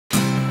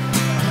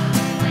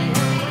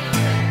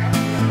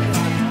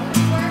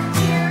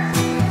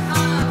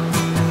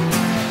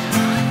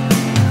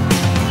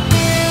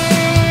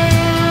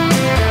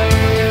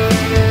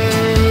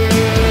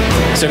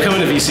So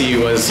coming to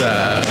VCU was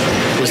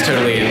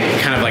totally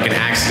kind of like an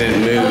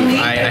accident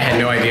move. I had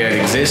no idea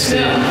it existed.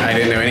 I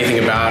didn't know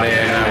anything about it.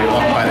 And I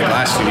walked by the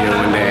glass studio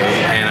one day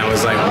and I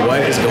was like,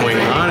 what is going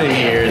on in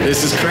here?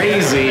 This is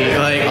crazy.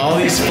 Like all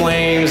these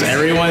flames,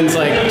 everyone's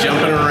like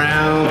jumping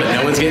around, but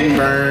no one's getting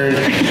burned.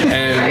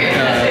 And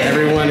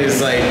everyone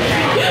is like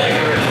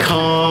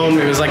calm.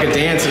 It was like a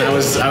dance, and I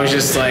was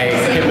just like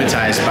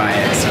hypnotized by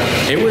it.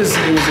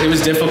 It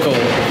was difficult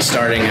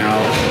starting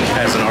out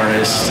as an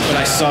artist, but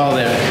I saw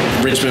that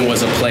Richmond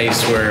was a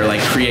place where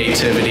like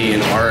creativity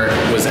and art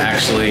was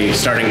actually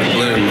starting to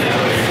bloom.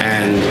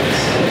 And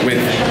with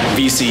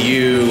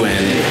VCU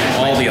and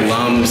all the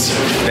alums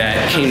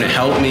that came to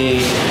help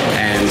me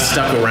and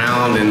stuck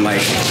around and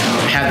like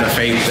had the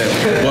faith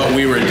that what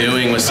we were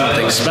doing was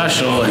something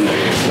special, and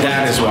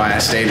that is why I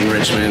stayed in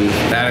Richmond.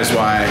 That is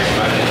why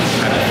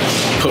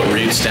I put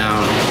roots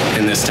down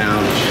in this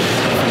town.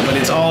 But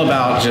it's all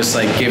about just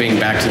like giving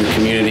back to the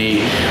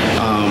community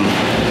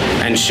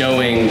and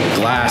showing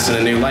glass in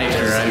a new light.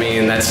 I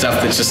mean, that's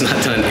stuff that's just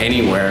not done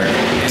anywhere.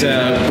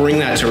 To bring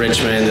that to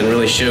Richmond and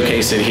really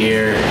showcase it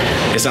here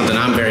is something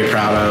I'm very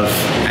proud of,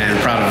 and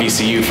proud of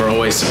VCU for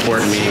always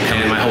supporting me,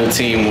 and my whole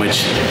team,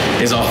 which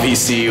is all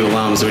VCU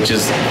alums, which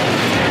is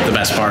the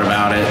best part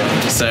about it.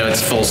 So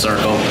it's full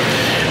circle.